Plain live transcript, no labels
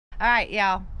Alright,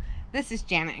 y'all. This is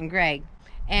Janet and Greg.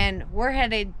 And we're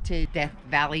headed to Death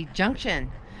Valley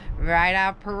Junction. Right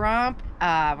out of Pahrump.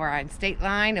 We're on State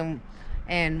Line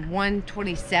and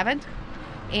 127.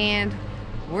 And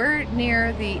we're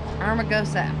near the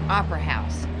Amargosa Opera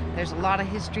House. There's a lot of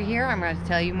history here. I'm going to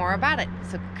tell you more about it.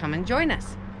 So come and join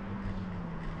us.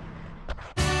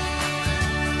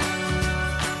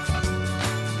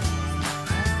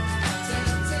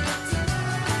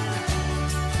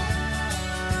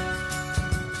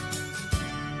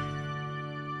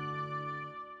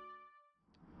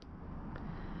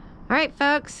 Alright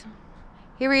folks,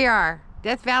 here we are,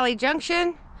 Death Valley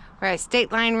Junction. We're at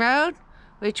State Line Road,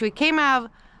 which we came out of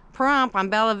Pahrump on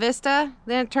Bella Vista,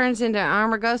 then it turns into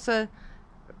Amargosa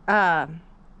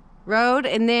Road,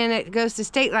 and then it goes to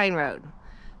State Line Road.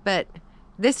 But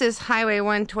this is Highway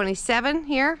 127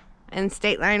 here, and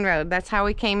State Line Road. That's how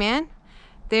we came in.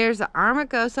 There's the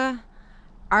Amargosa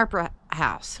Opera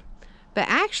House. But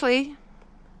actually,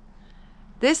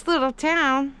 this little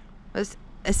town was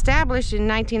established in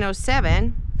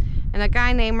 1907, and a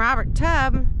guy named Robert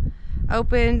Tubb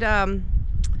opened a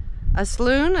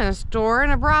saloon and a store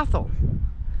and a brothel.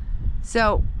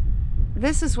 So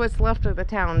this is what's left of the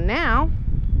town now,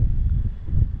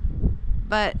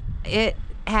 but it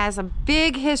has a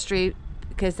big history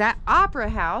because that opera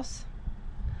house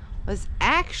was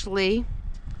actually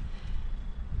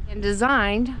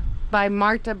designed by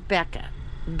Marta Becket,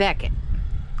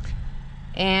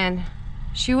 and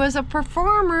she was a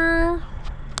performer.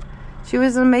 She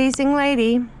was an amazing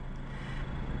lady.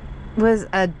 Was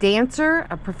a dancer,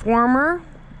 a performer,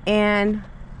 and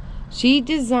she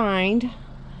designed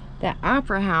the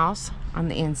opera house on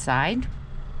the inside.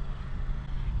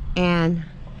 And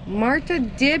Marta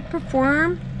did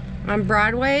perform on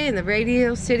Broadway in the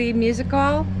Radio City Music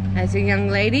Hall as a young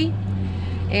lady.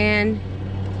 And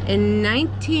in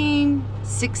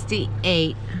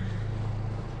 1968,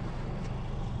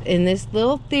 in this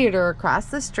little theater across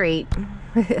the street,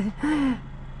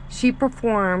 she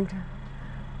performed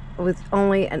with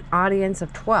only an audience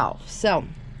of 12. So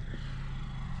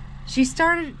she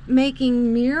started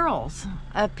making murals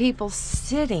of people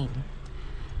sitting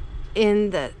in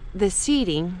the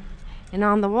seating and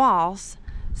on the walls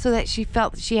so that she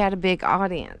felt that she had a big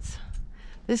audience.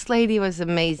 This lady was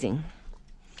amazing.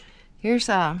 Here's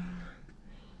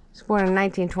was born in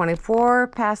 1924,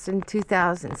 passed in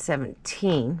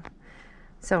 2017,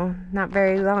 so not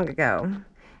very long ago.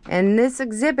 And this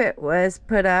exhibit was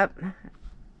put up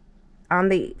on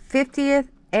the 50th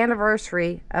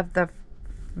anniversary of the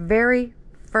very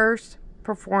first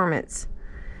performance.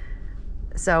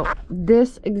 So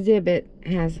this exhibit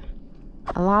has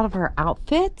a lot of her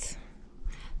outfits.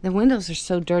 The windows are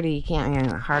so dirty you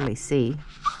can't hardly see,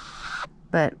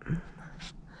 but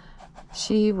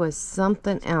she was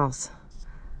something else.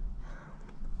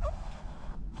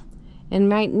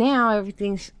 And right now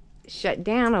everything's shut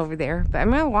down over there, but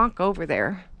I'm gonna walk over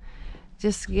there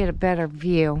just to get a better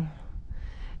view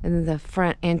in the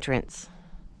front entrance.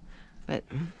 But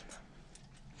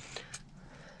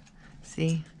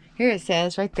see, here it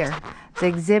says right there, the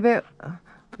exhibit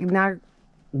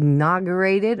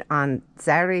inaugurated on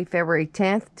Saturday, February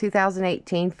 10th,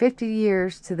 2018, 50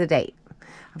 years to the date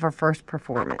of her first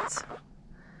performance.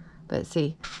 But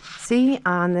see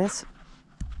on this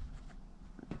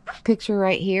picture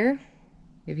right here,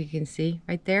 if you can see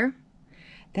right there,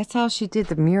 that's how she did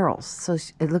the murals. So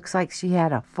it looks like she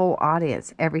had a full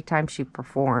audience every time she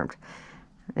performed.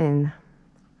 And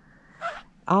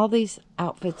all these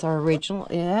outfits are original.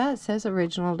 Yeah, it says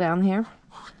original down here.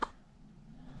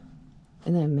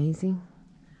 Isn't that amazing?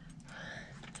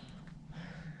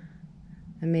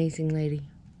 Amazing lady.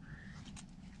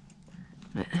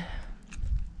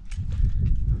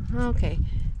 Okay,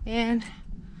 and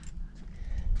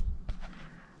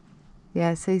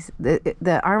yeah, see, the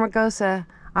Amargosa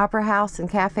Opera House and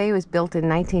Cafe was built in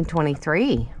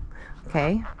 1923.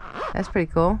 Okay, that's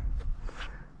pretty cool.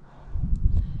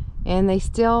 And they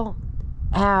still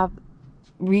have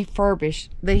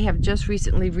refurbished. They have just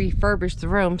recently refurbished the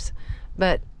rooms,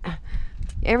 but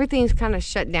everything's kind of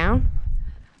shut down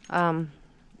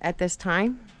at this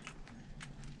time.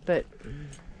 But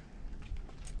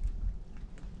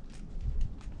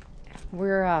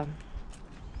we're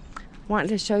wanting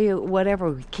to show you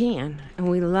whatever we can, and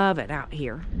we love it out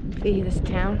here. See this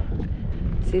town?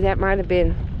 See, that might have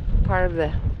been part of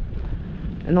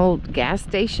an old gas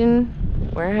station,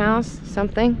 warehouse,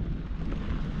 something.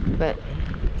 But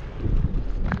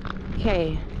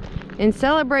okay, in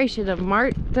celebration of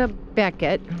Marta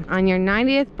Becket on your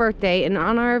 90th birthday, in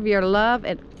honor of your love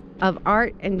of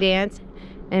art and dance,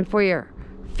 and for your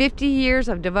 50 years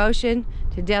of devotion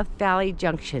to Death Valley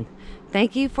Junction.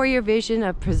 Thank you for your vision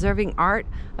of preserving art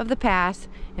of the past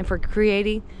and for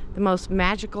creating the most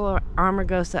magical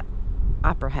Amargosa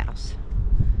Opera House.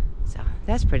 So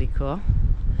that's pretty cool.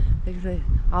 Look at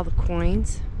all the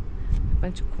coins. A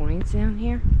bunch of coins down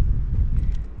here.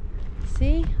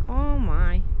 See? Oh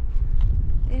my.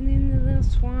 And then the little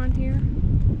swan here.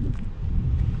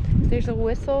 There's a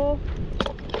whistle.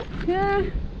 Yeah,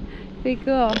 pretty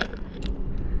cool.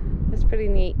 That's pretty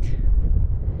neat.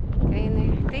 Okay,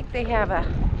 and I think they have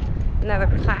another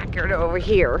placard over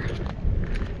here.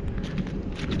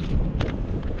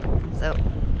 So,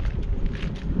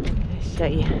 I'll show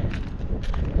you.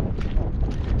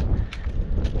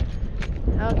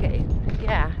 Okay,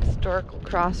 yeah, historical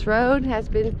crossroad has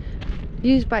been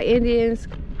used by Indians,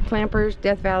 clampers,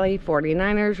 Death Valley,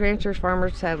 49ers, ranchers,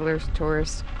 farmers, settlers,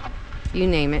 tourists, you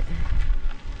name it.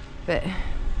 But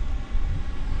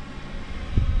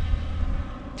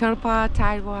Tonopah,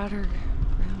 Tidewater,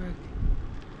 Railroad.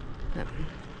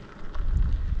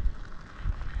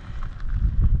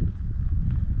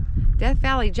 Death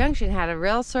Valley Junction had a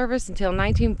rail service until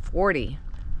 1940.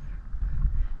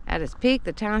 At its peak,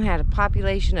 the town had a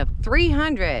population of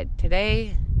 300.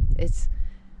 Today, it's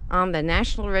on the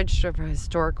National Register for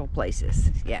Historical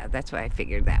Places. Yeah, that's what I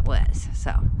figured that was.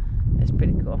 So, that's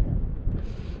pretty cool.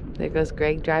 There goes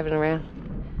Greg driving around.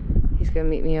 He's gonna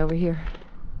meet me over here.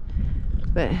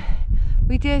 But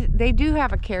they do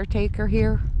have a caretaker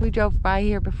here. We drove by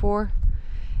here before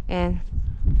and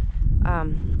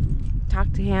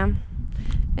talked to him.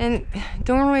 And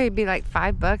normally it'd be like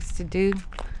 $5 to do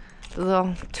the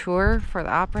little tour for the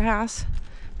Opera House.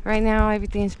 Right now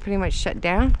everything's pretty much shut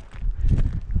down.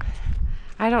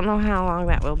 I don't know how long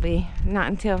that will be. Not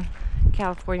until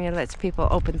California lets people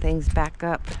open things back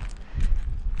up.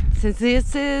 Since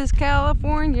this is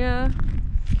California.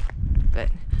 But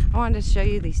I wanted to show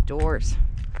you these doors.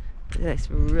 That's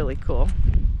really cool.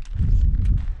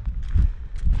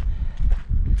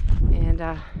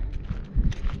 And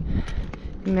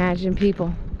imagine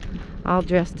people all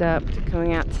dressed up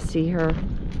coming out to see her.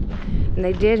 And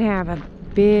they did have a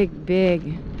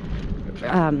big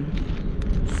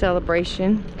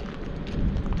celebration.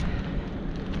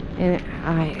 And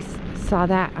I saw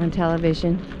that on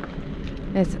television.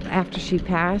 It's after she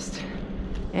passed.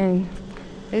 And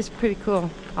it's pretty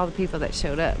cool, all the people that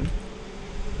showed up.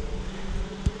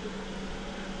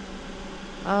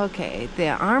 Okay, the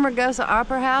Amargosa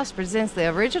Opera House presents the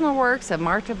original works of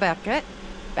Marta Becket,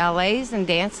 ballets and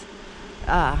dance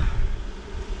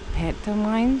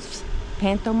pantomimes.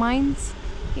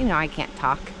 You know, I can't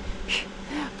talk.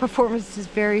 Performances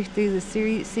vary through the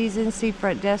season. See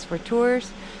front desk for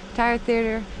tours. Entire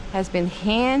theater has been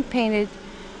hand painted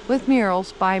with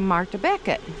murals by Marta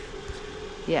Becket.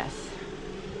 Yes,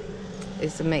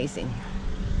 it's amazing.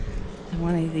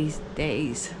 One of these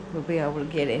days we'll be able to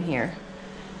get in here.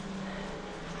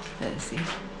 Let's see.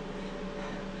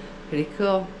 Pretty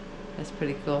cool. That's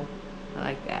pretty cool. I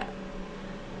like that.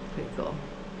 Pretty cool.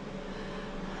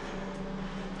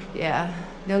 Yeah,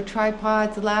 no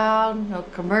tripods allowed, no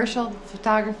commercial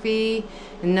photography,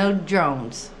 and no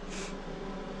drones.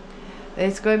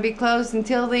 It's going to be closed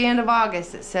until the end of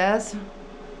August, it says.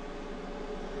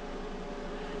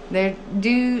 They're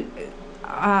doing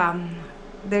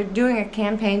a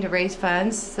campaign to raise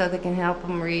funds so they can help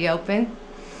them reopen.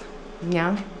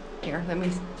 Yeah. Here, let me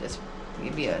just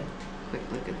give you a quick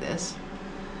look at this.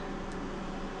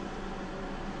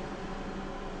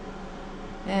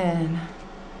 And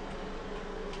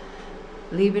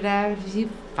leave it out as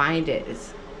you find it.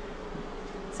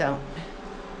 So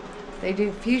they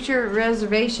do future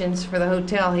reservations for the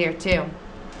hotel here too.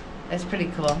 That's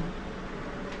pretty cool.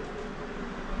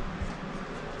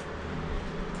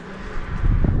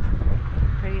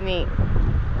 Pretty neat.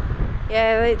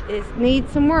 Yeah, it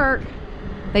needs some work.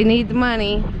 They need the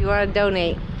money if you want to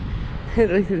donate. Look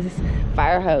at this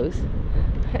fire hose.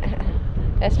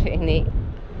 That's pretty neat.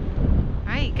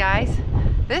 Alright guys,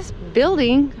 this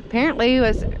building apparently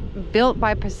was built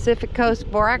by Pacific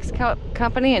Coast Borax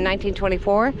Company in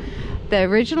 1924. The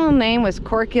original name was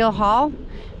Cork Hill Hall.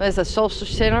 It was a social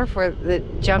center for the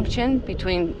junction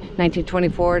between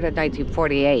 1924 to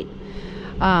 1948.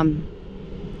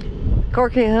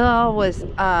 Cork Hill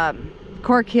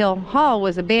Hall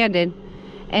was abandoned,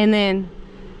 and then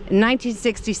in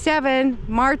 1967,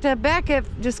 Marta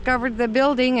Becket discovered the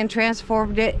building and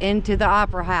transformed it into the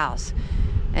Opera House.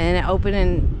 And it opened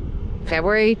in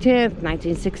February 10th,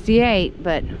 1968.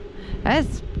 But I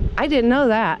didn't know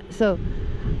that. So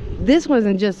this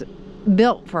wasn't just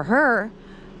built for her.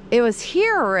 It was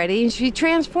here already, and she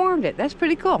transformed it. That's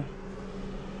pretty cool.